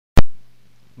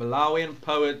Malawian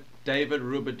poet David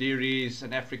Rubadiri's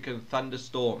An African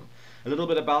Thunderstorm. A little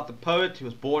bit about the poet. He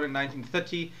was born in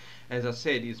 1930. As I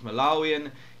said, he's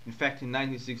Malawian. In fact, in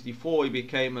 1964, he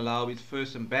became Malawi's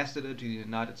first ambassador to the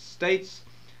United States.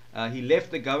 He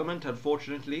left the government,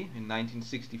 unfortunately, in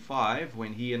 1965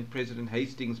 when he and President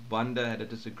Hastings Banda had a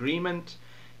disagreement.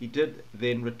 He did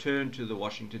then return to the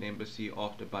Washington embassy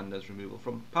after Banda's removal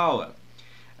from power.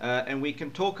 And we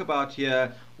can talk about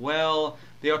here, well,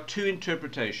 there are two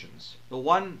interpretations. The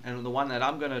one that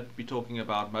I'm going to be talking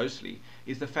about mostly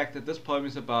is the fact that this poem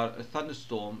is about a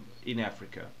thunderstorm in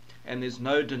Africa. And there's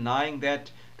no denying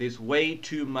that. There's way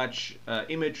too much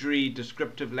imagery,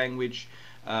 descriptive language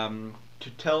to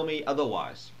tell me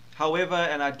otherwise. However,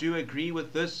 and I do agree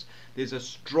with this, there's a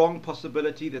strong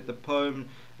possibility that the poem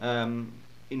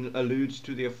alludes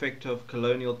to the effect of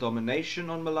colonial domination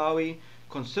on Malawi,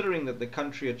 considering that the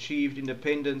country achieved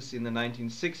independence in the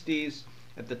 1960s,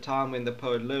 at the time when the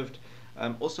poet lived.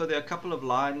 Also, there are a couple of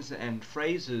lines and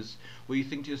phrases where you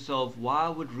think to yourself, why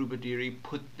would Rubadiri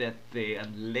put that there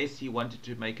unless he wanted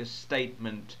to make a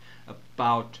statement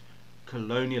about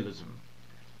colonialism?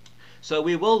 So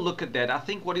we will look at that. I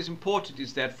think what is important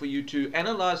is that for you to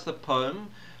analyze the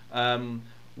poem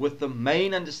with the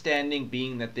main understanding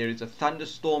being that there is a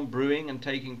thunderstorm brewing and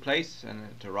taking place, and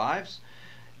it arrives,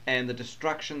 and the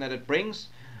destruction that it brings,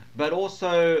 but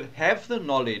also have the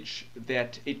knowledge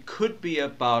that it could be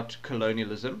about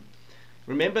colonialism.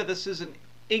 Remember, this is an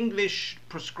English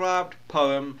prescribed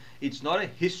poem. It's not a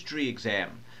history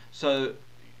exam, so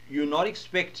you're not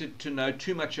expected to know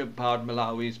too much about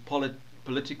Malawi's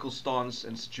political stance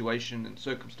and situation and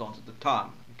circumstance at the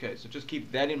time. Okay, so just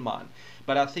keep that in mind.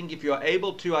 But I think if you're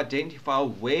able to identify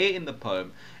where in the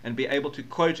poem and be able to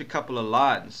quote a couple of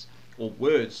lines or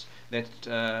words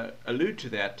that allude to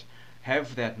that,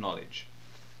 have that knowledge.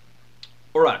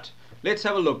 Alright, let's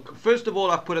have a look. First of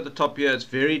all, I've put at the top here, it's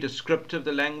very descriptive,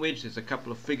 the language. There's a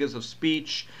couple of figures of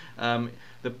speech.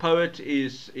 The poet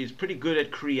is pretty good at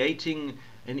creating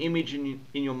an image in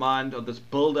your mind of this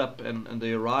build-up and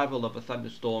the arrival of a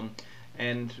thunderstorm.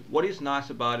 And what is nice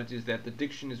about it is that the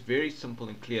diction is very simple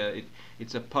and clear.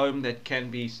 It's a poem that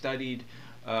can be studied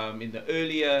in the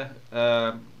earlier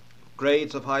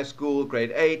grades of high school,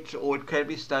 grade 8, or it can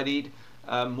be studied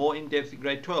more in depth in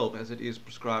grade 12 as it is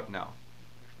prescribed now.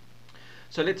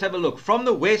 So let's have a look. From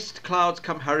the west, clouds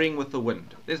come hurrying with the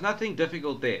wind. There's nothing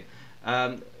difficult there.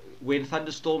 When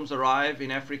thunderstorms arrive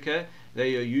in Africa,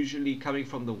 they are usually coming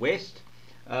from the west.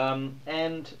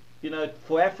 And you know,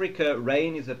 for Africa,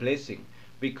 rain is a blessing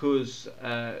because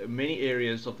many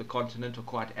areas of the continent are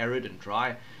quite arid and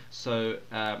dry. So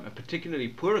particularly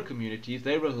poorer communities,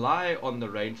 they rely on the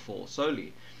rainfall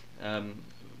solely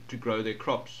to grow their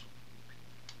crops.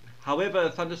 However, a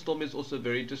thunderstorm is also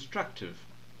very destructive,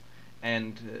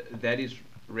 and that is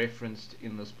referenced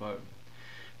in this poem.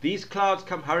 These clouds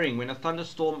come hurrying. When a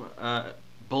thunderstorm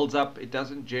builds up, it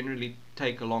doesn't generally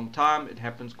take a long time. It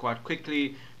happens quite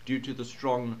quickly due to the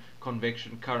strong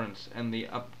convection currents and the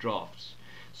updrafts.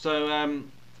 So,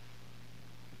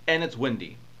 and it's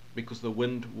windy, because the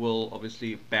wind will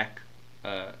obviously back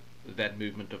that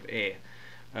movement of air.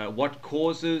 What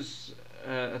causes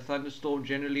a thunderstorm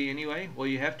generally anyway? Well,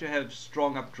 you have to have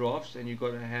strong updrafts, and you've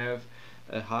got to have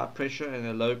a high pressure and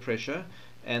a low pressure,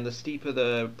 and the steeper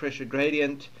the pressure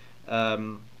gradient,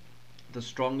 the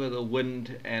stronger the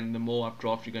wind and the more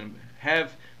updraft you're going to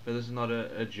have. But this is not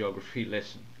a geography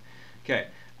lesson. Okay,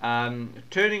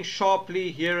 turning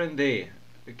sharply here and there.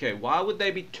 Okay, why would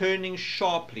they be turning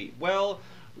sharply? Well,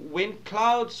 when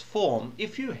clouds form,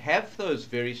 if you have those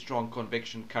very strong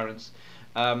convection currents,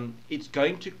 it's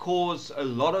going to cause a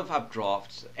lot of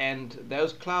updrafts, and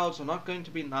those clouds are not going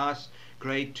to be nice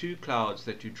grade 2 clouds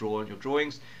that you draw in your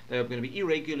drawings. They're going to be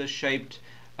irregular shaped.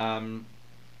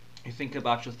 You think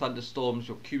about your thunderstorms,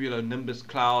 your cumulonimbus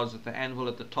clouds with the anvil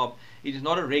at the top. It is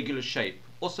not a regular shape.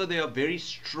 Also, there are very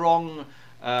strong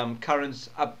currents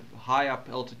high up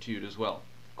altitude as well,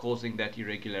 causing that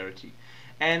irregularity.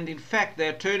 And in fact,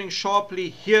 they're turning sharply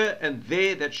here and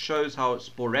there. That shows how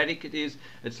sporadic it is.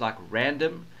 It's like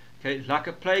random, okay, like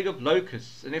a plague of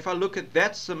locusts. And if I look at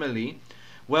that simile,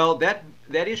 well, that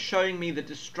is showing me the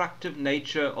destructive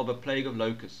nature of a plague of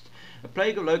locusts. A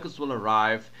plague of locusts will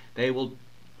arrive. They will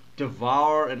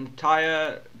devour an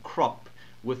entire crop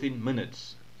within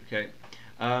minutes. Okay,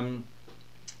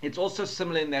 it's also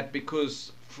similar in that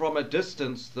because from a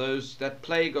distance, that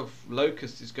plague of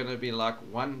locusts is going to be like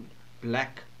one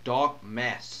black dark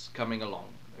mass coming along.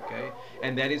 Okay,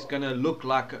 and that is going to look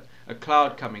like a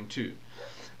cloud coming too.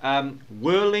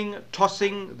 Whirling,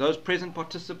 tossing, those present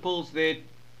participles, they're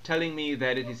telling me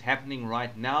that it is happening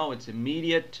right now. It's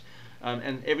immediate.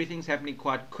 and everything's happening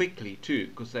quite quickly too,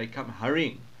 because they come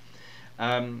hurrying,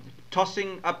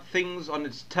 tossing up things on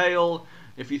its tail.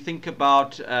 If you think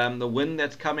about the wind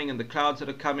that's coming and the clouds that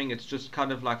are coming, it's just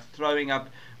kind of like throwing up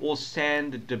all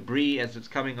sand and debris as it's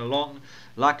coming along,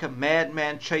 like a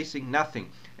madman chasing nothing.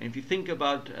 And if you think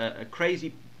about a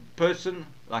crazy person,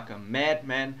 like a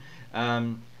madman,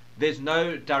 there's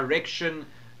no direction,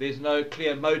 there's no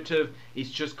clear motive, it's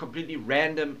just completely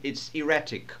random, it's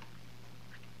erratic.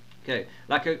 Okay,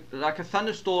 like a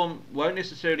thunderstorm won't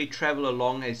necessarily travel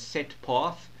along a set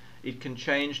path. It can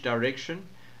change direction.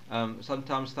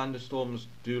 Sometimes thunderstorms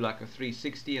do like a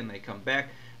 360 and they come back,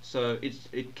 so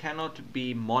it cannot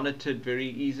be monitored very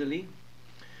easily.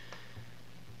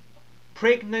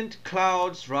 Pregnant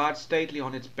clouds ride stately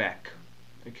on its back.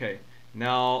 Okay,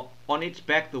 now on its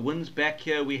back, the wind's back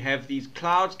here, we have these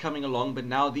clouds coming along, but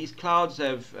now these clouds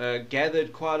have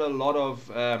gathered quite a lot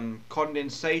of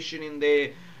condensation in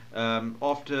there.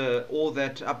 After all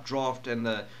that updraft and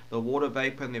the water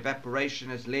vapor and the evaporation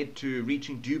has led to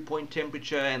reaching dew point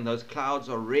temperature, and those clouds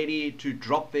are ready to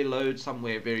drop their load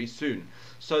somewhere very soon.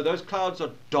 So those clouds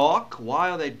are dark. Why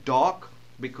are they dark?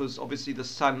 Because obviously the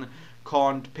sun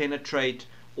can't penetrate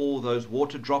all those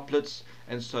water droplets,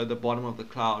 and so the bottom of the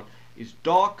cloud is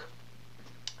dark.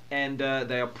 And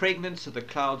they are pregnant, so the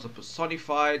clouds are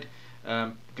personified.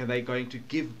 They're going to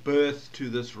give birth to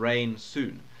this rain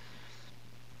soon.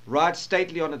 Rides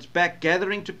stately on its back,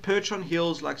 gathering to perch on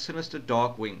hills like sinister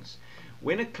dark wings.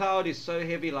 When a cloud is so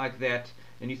heavy like that,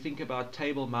 and you think about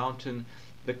Table Mountain,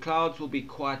 the clouds will be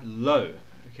quite low,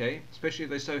 okay, especially if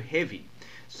they're so heavy.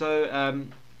 So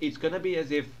it's going to be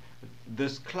as if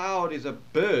this cloud is a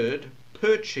bird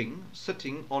perching,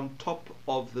 sitting on top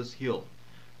of this hill.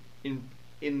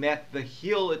 In that the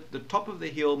hill, at the top of the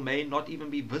hill, may not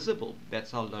even be visible.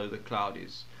 That's how low the cloud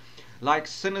is. Like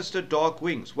sinister dark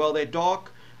wings. Well, they're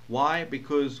dark. Why?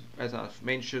 Because, as I've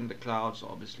mentioned, the clouds are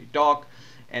obviously dark,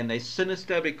 and they're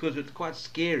sinister because it's quite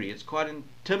scary. It's quite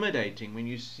intimidating when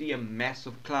you see a mass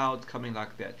of clouds coming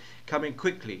like that, coming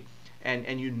quickly,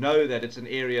 and you know that it's an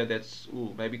area that's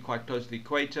maybe quite close to the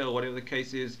equator or whatever the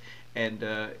case is, and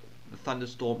the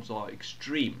thunderstorms are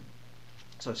extreme.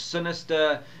 So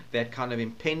sinister, that kind of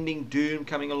impending doom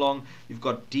coming along. You've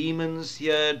got demons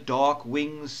here, dark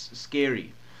wings,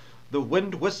 scary. The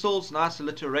wind whistles, nice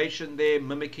alliteration there,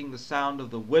 mimicking the sound of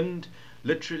the wind,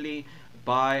 literally,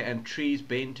 by and trees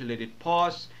bend to let it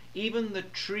pass. Even the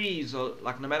trees, are,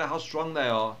 like, no matter how strong they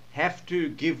are, have to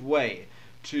give way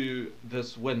to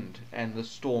this wind and the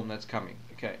storm that's coming.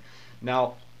 Okay,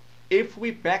 now if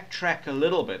we backtrack a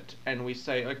little bit and we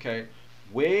say, okay,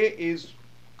 where is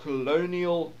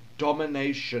colonial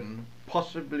domination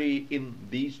possibly in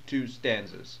these two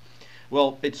stanzas?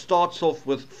 Well, it starts off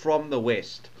with from the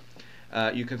west.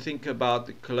 You can think about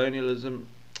the colonialism,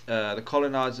 the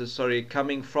colonizers,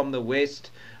 coming from the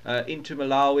west into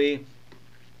Malawi,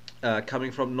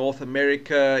 coming from North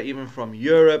America, even from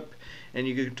Europe, and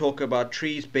you can talk about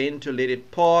trees bend to let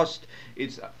it pass.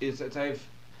 It's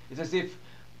as if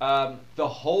the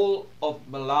whole of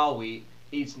Malawi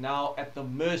is now at the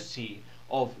mercy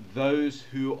of those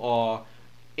who are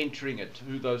entering it,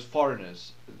 those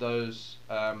foreigners, those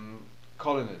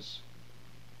colonists.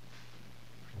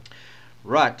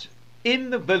 Right,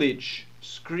 in the village,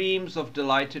 screams of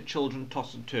delighted children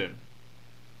toss and turn.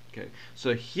 Okay,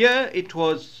 so here it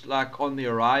was like on the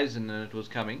horizon and it was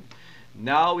coming.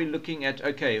 Now we're looking at,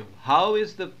 okay, how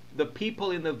is the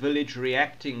people in the village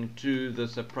reacting to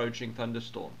this approaching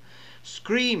thunderstorm?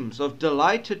 Screams of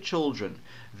delighted children.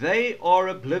 They are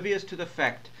oblivious to the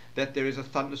fact that there is a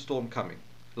thunderstorm coming.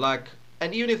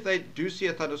 And even if they do see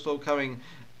a thunderstorm coming,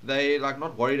 they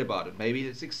not worried about it. Maybe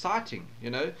it's exciting,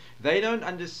 They don't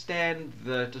understand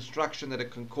the destruction that it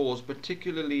can cause,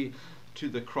 particularly to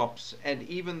the crops and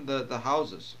even the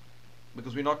houses,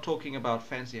 because we're not talking about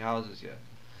fancy houses here.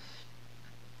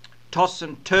 Toss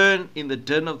and turn in the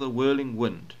din of the whirling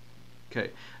wind. Okay,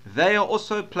 they are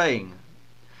also playing.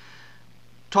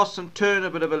 Toss and turn, a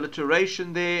bit of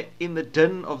alliteration there, in the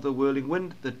din of the whirling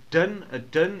wind. The din, a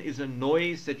din is a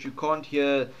noise that you can't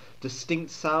hear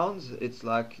distinct sounds. It's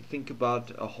like, think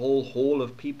about a whole hall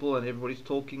of people and everybody's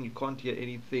talking, you can't hear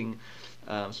anything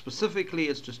specifically,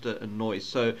 it's just a noise.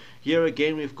 So here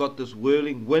again we've got this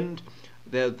whirling wind,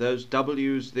 those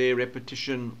W's there,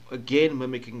 repetition, again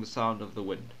mimicking the sound of the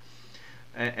wind.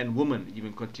 And woman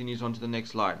even continues on to the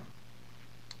next line.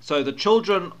 So the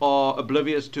children are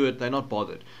oblivious to it, they're not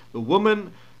bothered. The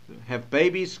women have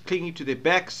babies clinging to their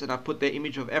backs, and I put their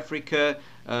image of Africa,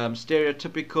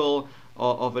 stereotypical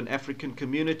of an African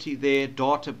community there,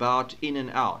 dart about in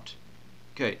and out.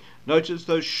 Okay, notice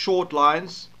those short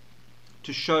lines.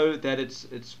 to show that it's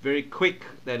very quick,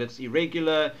 that it's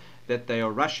irregular, that they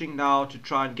are rushing now to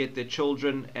try and get their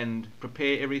children and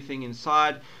prepare everything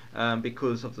inside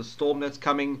because of the storm that's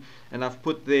coming. And I've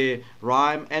put there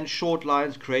rhyme and short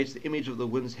lines creates the image of the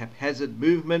wind's haphazard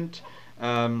movement,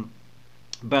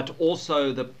 but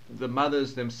also the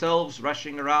mothers themselves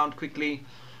rushing around quickly,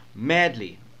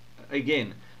 madly,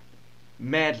 again,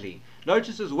 madly.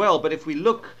 Notice as well, but if we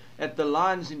look at the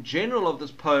lines in general of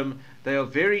this poem, they are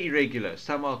very irregular.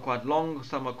 Some are quite long,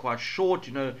 some are quite short.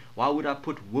 You know, why would I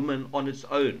put woman on its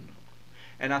own?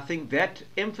 And I think that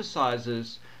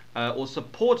emphasizes or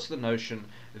supports the notion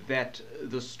that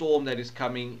the storm that is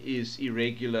coming is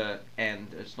irregular and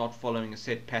it's not following a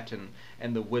set pattern,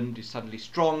 and the wind is suddenly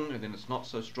strong and then it's not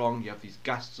so strong. You have these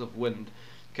gusts of wind.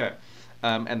 Okay.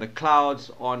 And the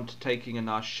clouds aren't taking a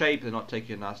nice shape, they're not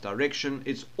taking a nice direction.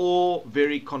 It's all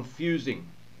very confusing.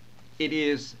 It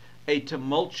is a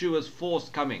tumultuous force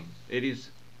coming. It is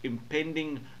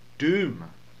impending doom.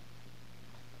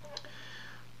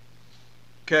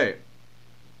 Okay.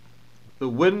 The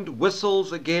wind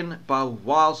whistles again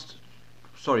whilst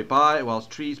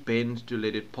trees bend to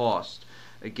let it pass.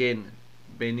 Again,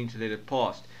 bending to let it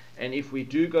pass. And if we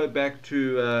do go back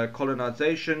to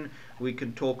colonization, we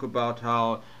can talk about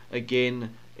how,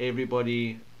 again,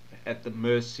 everybody at the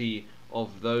mercy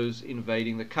of those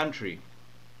invading the country.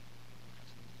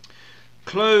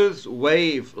 Clothes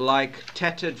wave like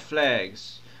tattered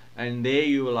flags. And there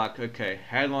you were like, okay,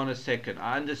 hang on a second.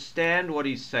 I understand what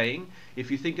he's saying. If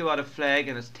you think about a flag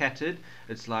and it's tattered,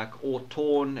 it's like all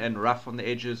torn and rough on the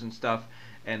edges and stuff.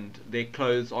 And their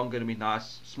clothes aren't going to be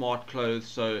nice, smart clothes.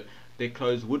 So their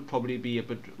clothes would probably be a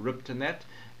bit ripped in that.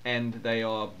 And they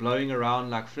are blowing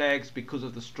around like flags because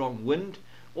of the strong wind.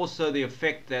 Also the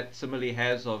effect that similarly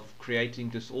has of creating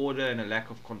disorder and a lack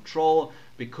of control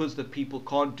because the people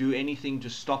can't do anything to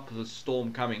stop the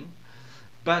storm coming.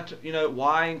 But, you know,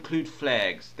 why include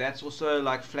flags? That's also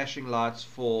like flashing lights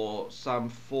for some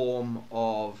form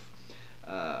of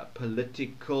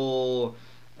political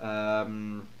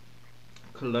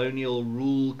colonial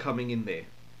rule coming in there.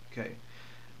 Okay.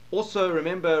 Also,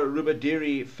 remember,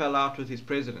 Rubadiri fell out with his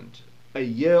president a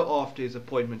year after his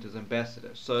appointment as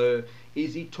ambassador. So,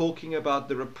 is he talking about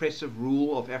the repressive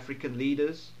rule of African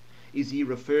leaders? Is he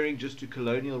referring just to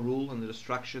colonial rule and the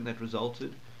destruction that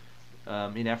resulted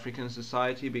in African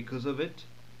society because of it?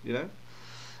 You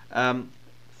know,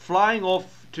 flying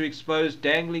off to expose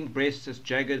dangling breasts as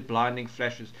jagged, blinding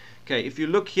flashes. Okay, if you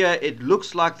look here, it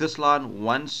looks like this line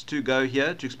wants to go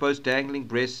here, to expose dangling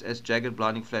breasts as jagged,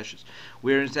 blinding flashes.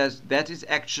 Whereas that is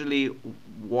actually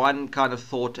one kind of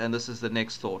thought, and this is the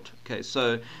next thought. Okay,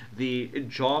 so the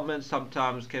enjambment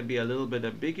sometimes can be a little bit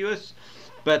ambiguous,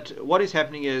 but what is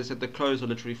happening is that the clothes are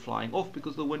literally flying off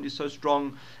because the wind is so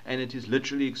strong, and it is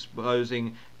literally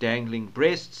exposing dangling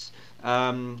breasts.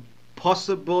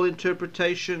 Possible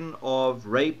interpretation of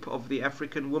rape of the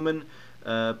African woman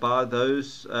by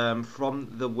those from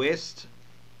the West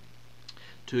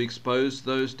to expose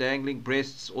those dangling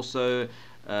breasts. Also,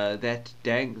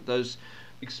 those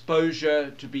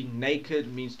exposure to be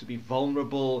naked means to be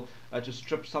vulnerable, to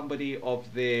strip somebody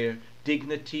of their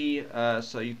dignity.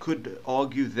 So you could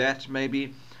argue that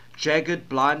maybe. Jagged,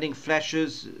 blinding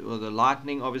flashes, or the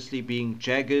lightning obviously being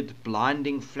jagged,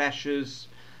 blinding flashes.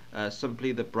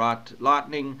 Simply the bright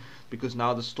lightning, because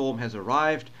now the storm has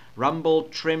arrived. Rumble,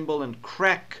 tremble, and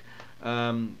crack.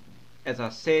 As I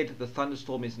said, the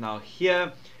thunderstorm is now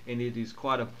here, and it is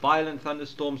quite a violent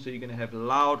thunderstorm, so you're going to have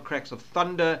loud cracks of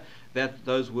thunder.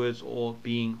 Those words all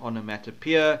being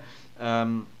onomatopoeia.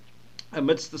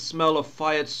 Amidst the smell of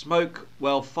fired smoke.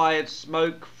 Well, fired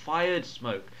smoke.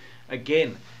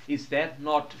 Again, is that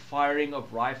not firing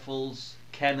of rifles,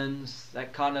 cannons,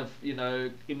 that kind of, you know,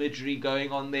 imagery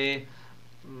going on there?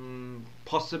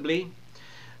 Possibly.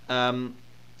 And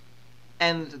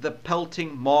the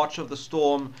pelting march of the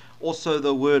storm, also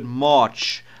the word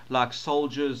march, like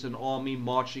soldiers and army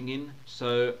marching in.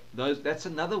 So that's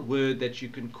another word that you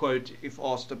can quote if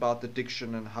asked about the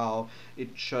diction and how it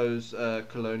shows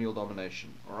colonial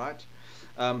domination. All right.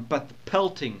 But the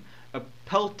pelting, a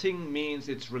pelting means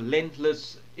it's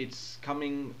relentless, it's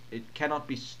coming, it cannot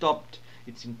be stopped,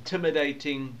 it's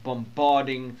intimidating,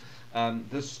 bombarding.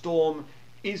 The storm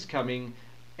is coming,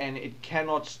 and it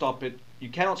cannot stop it. You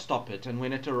cannot stop it, and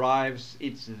when it arrives,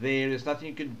 it's there. There's nothing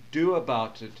you can do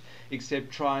about it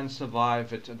except try and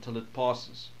survive it until it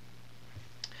passes.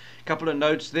 A couple of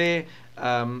notes there.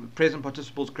 Present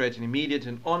participles create an immediate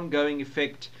and ongoing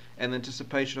effect, and the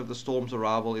anticipation of the storm's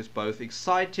arrival is both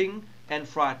exciting and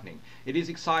frightening. It is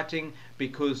exciting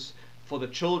because for the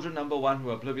children, number one, who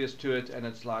are oblivious to it. And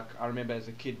it's like, I remember as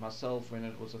a kid myself, when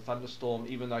it was a thunderstorm,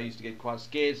 even though I used to get quite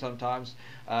scared sometimes,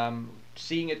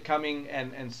 seeing it coming,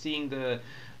 and seeing the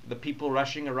people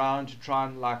rushing around to try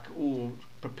and, like, ooh,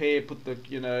 prepare, put the,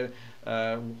 you know,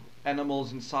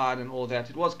 animals inside and all that.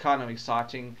 It was kind of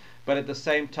exciting, but at the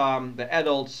same time, the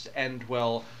adults, and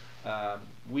well,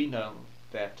 we know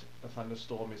that a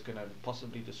thunderstorm is going to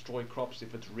possibly destroy crops.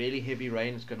 If it's really heavy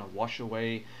rain, it's going to wash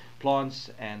away plants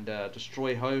and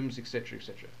destroy homes, etc.,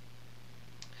 etc.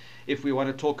 If we want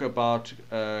to talk about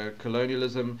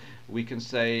colonialism, we can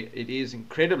say it is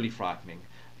incredibly frightening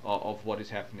of what is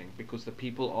happening, because the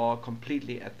people are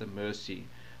completely at the mercy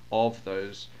of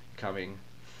those coming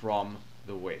from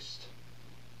the West.